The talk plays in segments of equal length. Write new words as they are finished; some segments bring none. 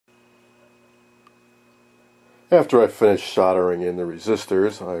After I finished soldering in the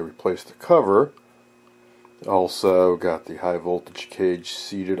resistors, I replaced the cover. Also got the high voltage cage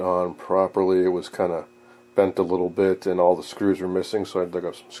seated on properly. It was kind of bent a little bit and all the screws were missing, so I dug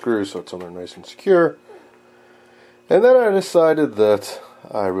up some screws so it's on there nice and secure. And then I decided that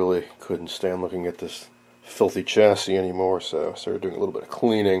I really couldn't stand looking at this filthy chassis anymore, so I started doing a little bit of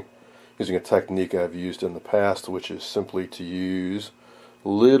cleaning using a technique I've used in the past, which is simply to use a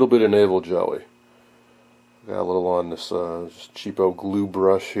little bit of navel jelly. Got a little on this just cheapo glue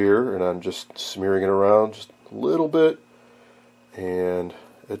brush here, and I'm just smearing it around just a little bit, and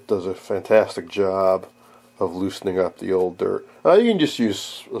it does a fantastic job of loosening up the old dirt. You can just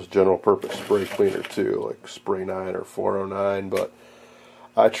use a general purpose spray cleaner too, like Spray 9 or 409, but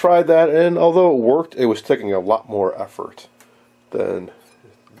I tried that, and although it worked, it was taking a lot more effort than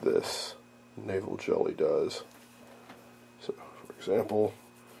this navel jelly does. So, for example,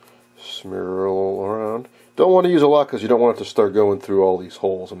 smear it all around. Don't want to use a lot because you don't want it to start going through all these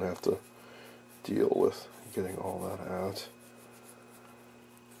holes and have to deal with getting all that out.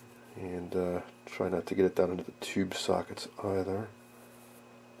 And try not to get it down into the tube sockets either.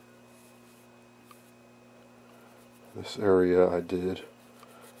 This area I did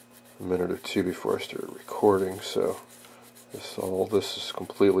a minute or two before I started recording, so all this is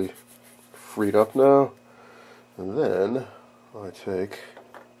completely freed up now. And then I take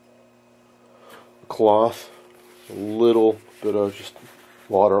cloth, a little bit of just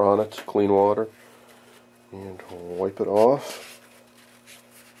water on it, clean water, and wipe it off.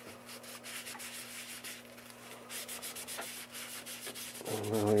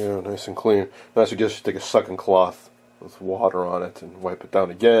 And there we go, nice and clean. Now I suggest you take a second cloth with water on it and wipe it down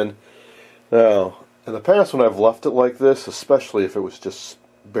again. Now, in the past when I've left it like this, especially if it was just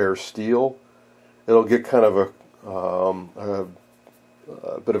bare steel, it'll get kind of a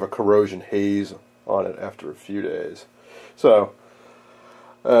bit of a corrosion haze on it after a few days. So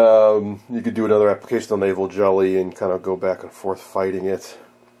you could do another application on navel jelly and kind of go back and forth fighting it.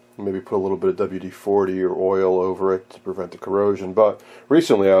 Maybe put a little bit of WD-40 or oil over it to prevent the corrosion. But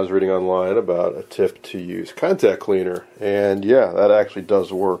recently I was reading online about a tip to use contact cleaner, and yeah, that actually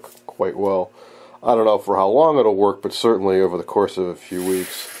does work quite well. I don't know for how long it'll work, but certainly over the course of a few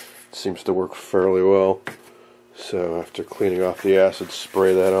weeks it seems to work fairly well. So after cleaning off the acid,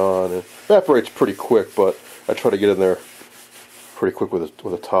 spray that on. It evaporates pretty quick, but I try to get in there pretty quick with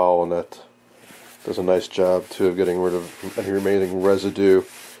a towel, and that does a nice job too of getting rid of any remaining residue.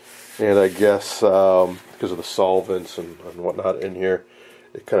 And I guess because of the solvents and whatnot in here,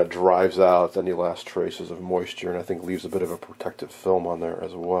 it kind of drives out any last traces of moisture, and I think leaves a bit of a protective film on there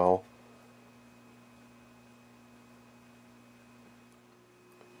as well.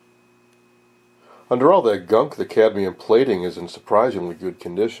 Under all that gunk, the cadmium plating is in surprisingly good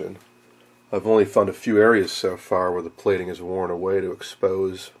condition. I've only found a few areas so far where the plating is worn away to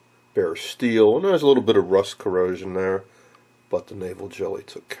expose bare steel, and there's a little bit of rust corrosion there, but the navel jelly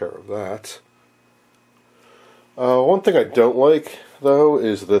took care of that. One thing I don't like, though,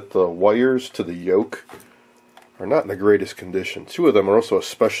 is that the wires to the yoke are not in the greatest condition. Two of them are also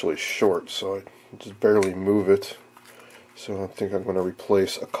especially short, so I just barely move it. So I think I'm going to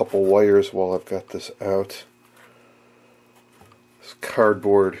replace a couple wires while I've got this out. This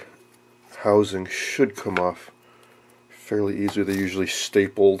cardboard housing should come off fairly easily. They're usually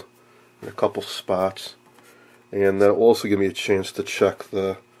stapled in a couple spots. And that'll also give me a chance to check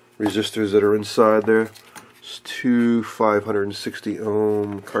the resistors that are inside there. It's two 560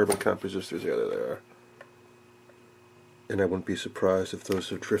 ohm carbon comp resistors. Yeah, there they are. And I wouldn't be surprised if those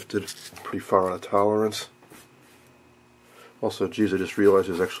have drifted pretty far out of tolerance. Also, geez, I just realized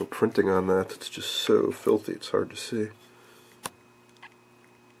there's actual printing on that. It's just so filthy, it's hard to see.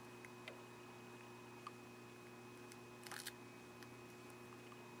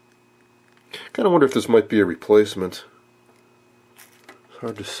 Kind of wonder if this might be a replacement. It's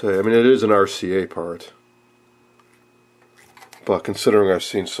hard to say. I mean, it is an RCA part. But considering I've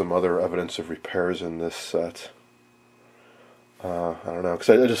seen some other evidence of repairs in this set, I don't know. Because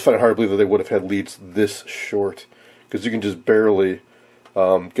I just find it hard to believe that they would have had leads this short. Because you can just barely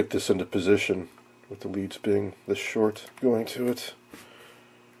get this into position with the leads being this short going to it.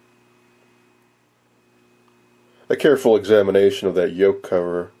 A careful examination of that yoke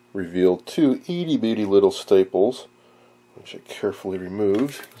cover revealed two itty-bitty little staples, which I carefully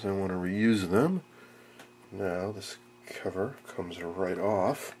removed because I want to reuse them. Now this cover comes right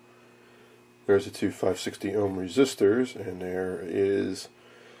off. There's the two 560 ohm resistors, and there is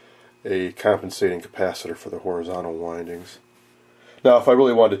a compensating capacitor for the horizontal windings. Now if I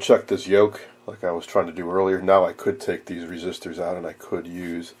really wanted to check this yoke, like I was trying to do earlier, now I could take these resistors out and I could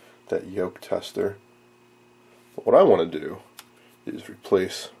use that yoke tester. What I want to do is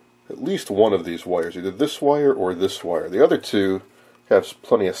replace at least one of these wires, either this wire or this wire. The other two have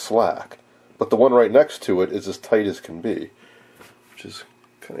plenty of slack, but the one right next to it is as tight as can be, which is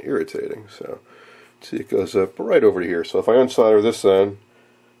kind of irritating. So see, it goes up right over here. So if I unsolder this end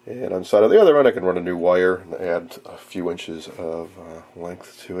and unsolder the other end, I can run a new wire and add a few inches of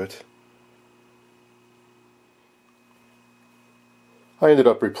length to it. I ended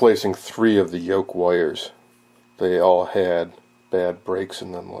up replacing 3 of the yoke wires. They all had bad breaks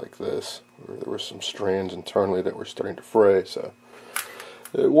in them like this, where there were some strands internally that were starting to fray. So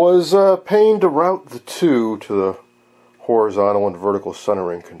it was a pain to route the two to the horizontal and vertical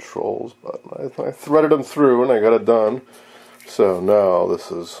centering controls, but I threaded them through and I got it done. So now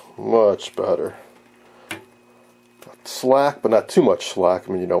this is much better. Got slack, but not too much slack.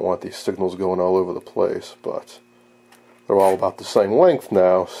 I mean, you don't want these signals going all over the place, but they're all about the same length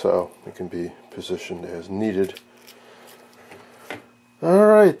now, so it can be positioned as needed.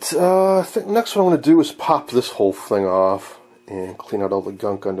 Alright, I think next what I'm going to do is pop this whole thing off and clean out all the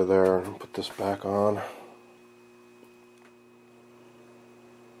gunk under there and put this back on.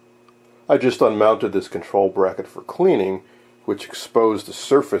 I just unmounted this control bracket for cleaning, which exposed the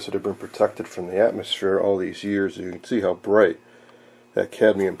surface that had been protected from the atmosphere all these years. You can see how bright that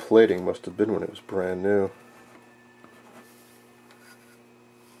cadmium plating must have been when it was brand new.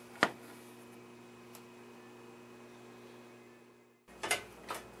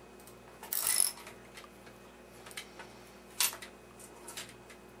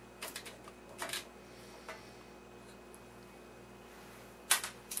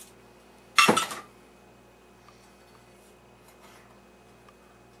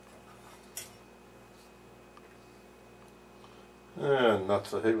 And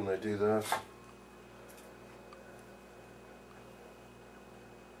nuts, I hate when they do that.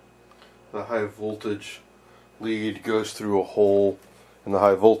 The high voltage lead goes through a hole in the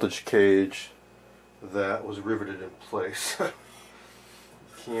high voltage cage that was riveted in place.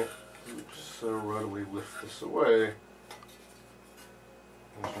 Can't so readily lift this away.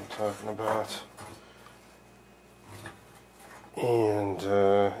 That's what I'm talking about. And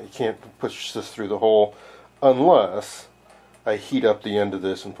you can't push this through the hole unless I heat up the end of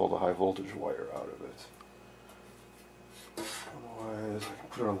this and pull the high voltage wire out of it. Otherwise, I can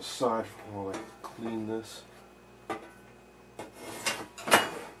put it on the side while I clean this.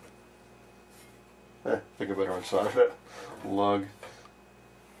 I think I better unsolder that lug.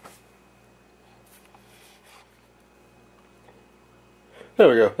 There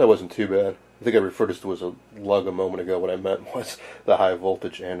we go. That wasn't too bad. I think I referred to this as a lug a moment ago. What I meant was the high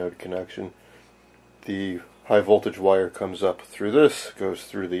voltage anode connection. The high voltage wire comes up through this, goes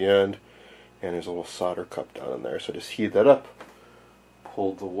through the end, and there's a little solder cup down in there. So just heat that up,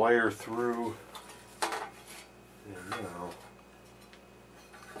 pull the wire through, and now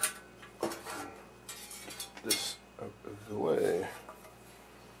this out of the way.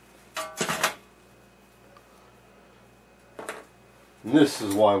 And this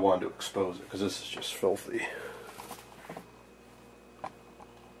is why I wanted to expose it, because this is just filthy.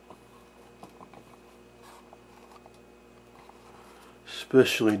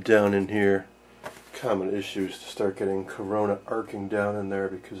 Especially down in here. Common issue is to start getting corona arcing down in there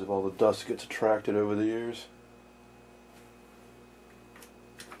because of all the dust gets attracted over the years.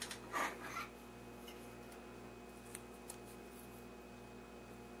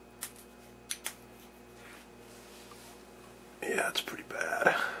 Yeah, it's pretty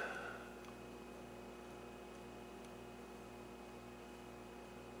bad.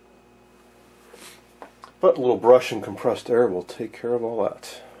 But a little brush and compressed air will take care of all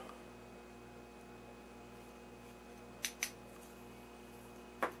that.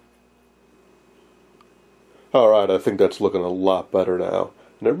 Alright, I think that's looking a lot better now.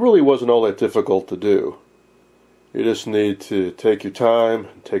 And it really wasn't all that difficult to do. You just need to take your time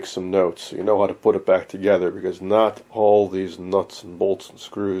and take some notes so you know how to put it back together, because not all these nuts and bolts and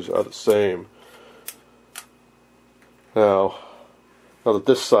screws are the same. Now that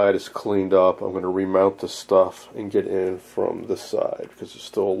this side is cleaned up, I'm going to remount this stuff and get in from this side, because there's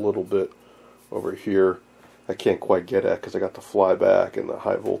still a little bit over here I can't quite get at because I got the fly back and the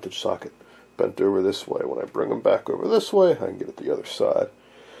high voltage socket bent over this way. When I bring them back over this way, I can get at the other side.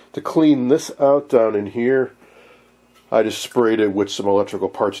 To clean this out down in here, I just sprayed it with some electrical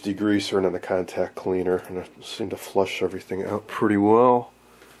parts degreaser and then the contact cleaner, and it seemed to flush everything out pretty well.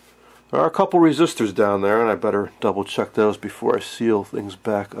 There are a couple resistors down there, and I better double check those before I seal things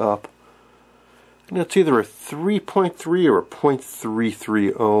back up. And it's either a 3.3 or a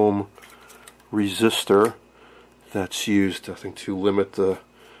 0.33 ohm resistor that's used, I think, to limit the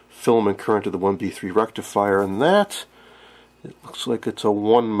filament current to the 1B3 rectifier, and that, it looks like it's a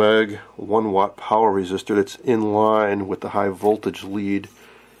 1 meg, 1 watt power resistor that's in line with the high voltage lead.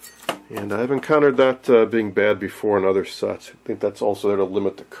 And I've encountered that being bad before in other sets. I think that's also there to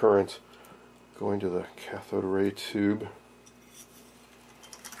limit the current going to the cathode ray tube.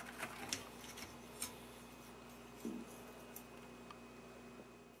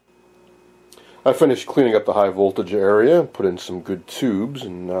 I finished cleaning up the high voltage area, put in some good tubes,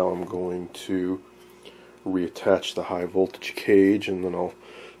 and now I'm going to reattach the high voltage cage, and then I'll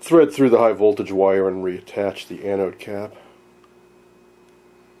thread through the high voltage wire and reattach the anode cap.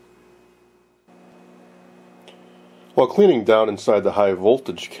 While cleaning down inside the high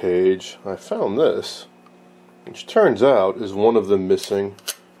voltage cage, I found this, which turns out is one of the missing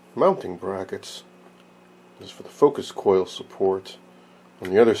mounting brackets. This is for the focus coil support. On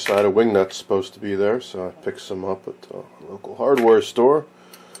the other side, a wing nut's supposed to be there, so I picked some up at a local hardware store.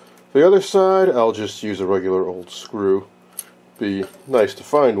 The other side, I'll just use a regular old screw. Be nice to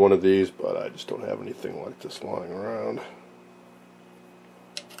find one of these, but I just don't have anything like this lying around.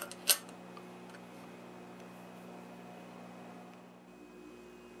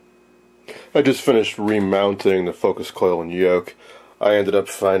 I just finished remounting the focus coil and yoke. I ended up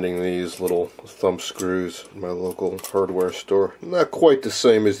finding these little thumb screws in my local hardware store. Not quite the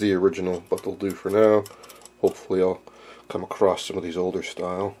same as the original, but they'll do for now. Hopefully I'll come across some of these older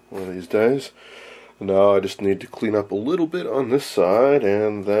style one of these days. Now I just need to clean up a little bit on this side,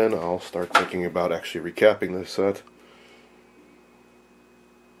 and then I'll start thinking about actually recapping this set.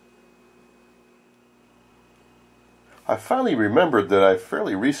 I finally remembered that I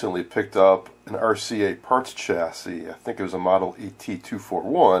fairly recently picked up an RCA parts chassis. I think it was a model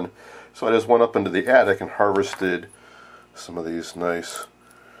AT241. So I just went up into the attic and harvested some of these nice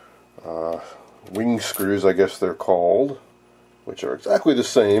wing screws, I guess they're called, which are exactly the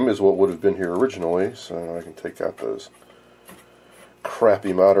same as what would have been here originally. So I can take out those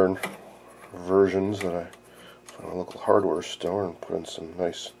crappy modern versions that I found in a local hardware store and put in some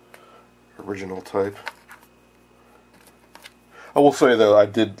nice original type. I will say though, I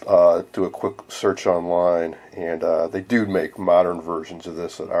did do a quick search online, and they do make modern versions of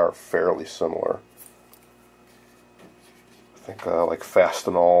this that are fairly similar. I think like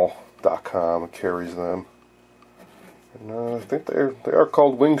fastenall.com carries them, and I think they are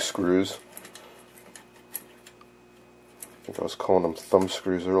called wing screws. I think I was calling them thumb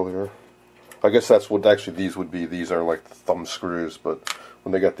screws earlier. I guess that's what actually these would be. These are like the thumb screws, but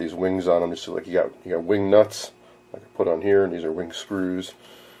when they got these wings on them, you see like you got wing nuts. I can put on here, and these are wing screws.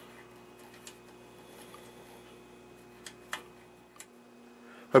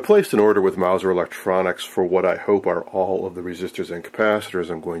 I placed an order with Mouser Electronics for what I hope are all of the resistors and capacitors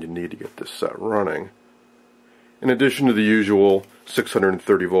I'm going to need to get this set running. In addition to the usual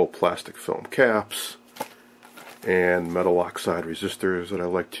 630 volt plastic film caps and metal oxide resistors that I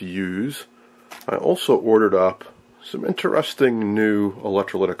like to use, I also ordered up some interesting new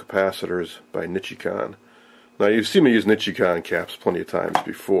electrolytic capacitors by Nichicon. Now, you've seen me use Nichicon caps plenty of times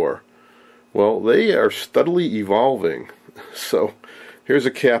before. Well, they are steadily evolving. So, here's a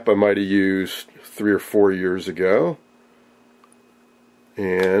cap I might have used 3 or 4 years ago.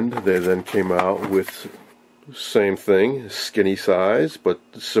 And they then came out with the same thing, skinny size, but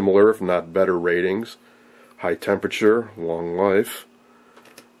similar, if not better ratings. High temperature, long life.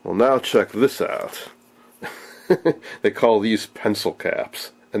 Well, now check this out. They call these pencil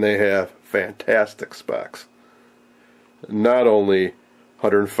caps, and they have fantastic specs. Not only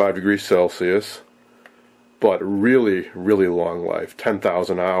 105 degrees Celsius, but really, really long life,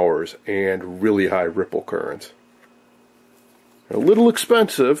 10,000 hours, and really high ripple current. A little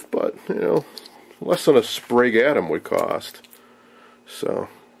expensive, but, you know, less than a Sprague atom would cost. So,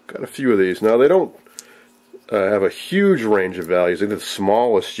 got a few of these. Now, they don't have a huge range of values. I think the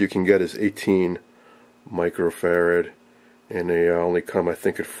smallest you can get is 18 microfarad, and they only come, I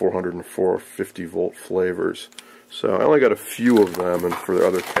think, at 400 and 450 volt flavors. So I only got a few of them, and for the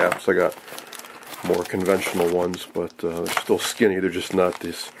other caps I got more conventional ones, but they're still skinny. They're just not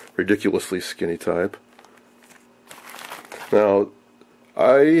this ridiculously skinny type. Now,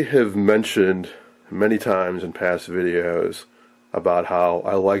 I have mentioned many times in past videos about how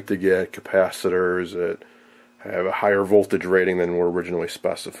I like to get capacitors that have a higher voltage rating than were originally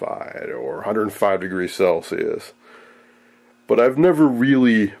specified, or 105 degrees Celsius. But I've never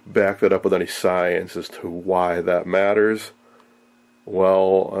really backed that up with any science as to why that matters.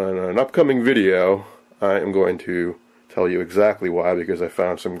 Well, in an upcoming video, I am going to tell you exactly why, because I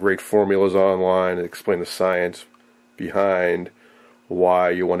found some great formulas online that explain the science behind why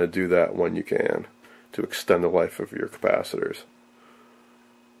you want to do that when you can, to extend the life of your capacitors.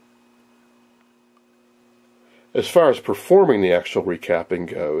 As far as performing the actual recapping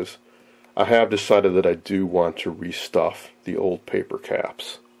goes, I have decided that I do want to restuff the old paper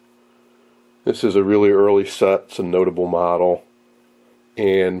caps. This is a really early set, it's a notable model,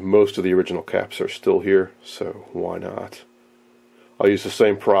 and most of the original caps are still here, so why not? I'll use the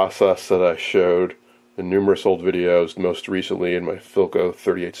same process that I showed in numerous old videos, most recently in my Philco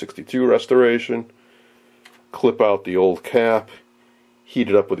 3862 restoration. Clip out the old cap, heat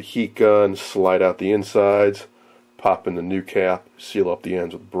it up with a heat gun, slide out the insides, pop in the new cap, seal up the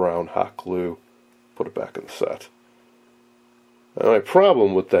ends with brown hot glue, put it back in the set. Now, my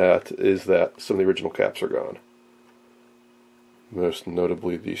problem with that is that some of the original caps are gone. Most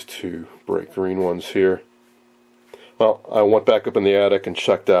notably these two bright green ones here. Well, I went back up in the attic and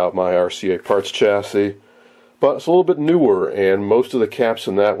checked out my RCA parts chassis, but it's a little bit newer, and most of the caps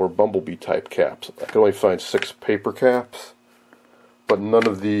in that were Bumblebee type caps. I could only find 6 paper caps, but none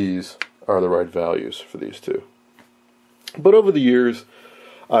of these are the right values for these two. But over the years,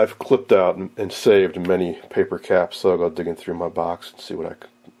 I've clipped out and saved many paper caps, so I'll go digging through my box and see what I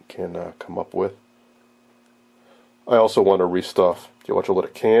can come up with. I also want to restuff the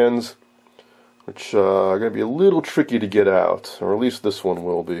electrolytic cans, which are going to be a little tricky to get out, or at least this one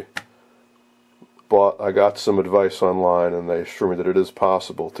will be. But I got some advice online, and they assure me that it is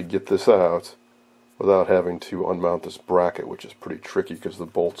possible to get this out without having to unmount this bracket, which is pretty tricky because the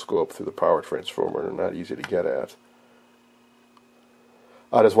bolts go up through the power transformer and are not easy to get at.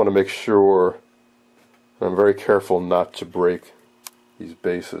 I just want to make sure I'm very careful not to break these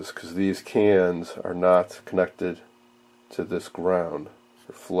bases, because these cans are not connected to this ground.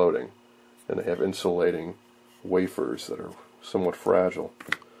 They're floating, and they have insulating wafers that are somewhat fragile.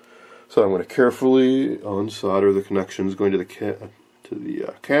 So I'm going to carefully unsolder the connections going to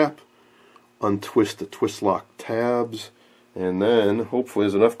the cap, untwist the twist lock tabs, and then hopefully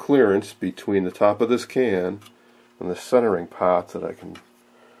there's enough clearance between the top of this can and the centering pot that I can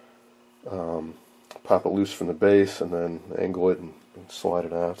pop it loose from the base and then angle it and slide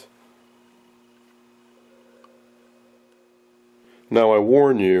it out. Now I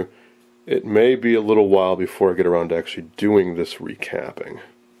warn you, it may be a little while before I get around to actually doing this recapping.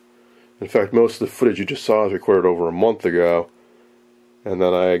 In fact, most of the footage you just saw was recorded over a month ago, and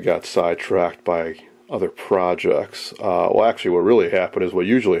then I got sidetracked by other projects. Well, actually, what really happened is what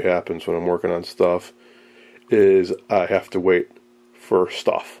usually happens when I'm working on stuff is I have to wait for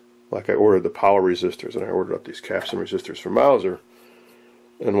stuff. Like I ordered the power resistors, and I ordered up these caps and resistors for Mauser.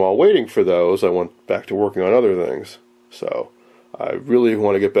 And while waiting for those, I went back to working on other things. So I really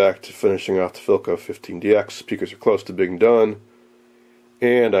want to get back to finishing off the Philco 15DX. Speakers are close to being done.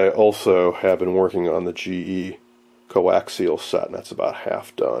 And I also have been working on the GE coaxial set, and that's about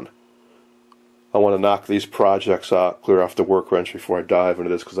half done. I want to knock these projects out, clear off the workbench before I dive into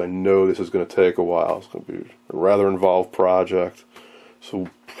this, because I know this is going to take a while. It's going to be a rather involved project. So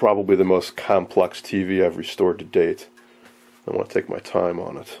probably the most complex TV I've restored to date. I want to take my time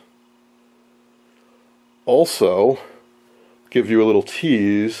on it. Also, give you a little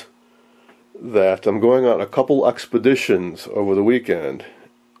tease that I'm going on a couple expeditions over the weekend,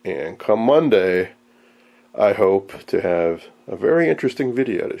 and come Monday I hope to have a very interesting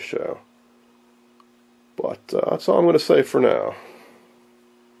video to show. But that's all I'm going to say for now.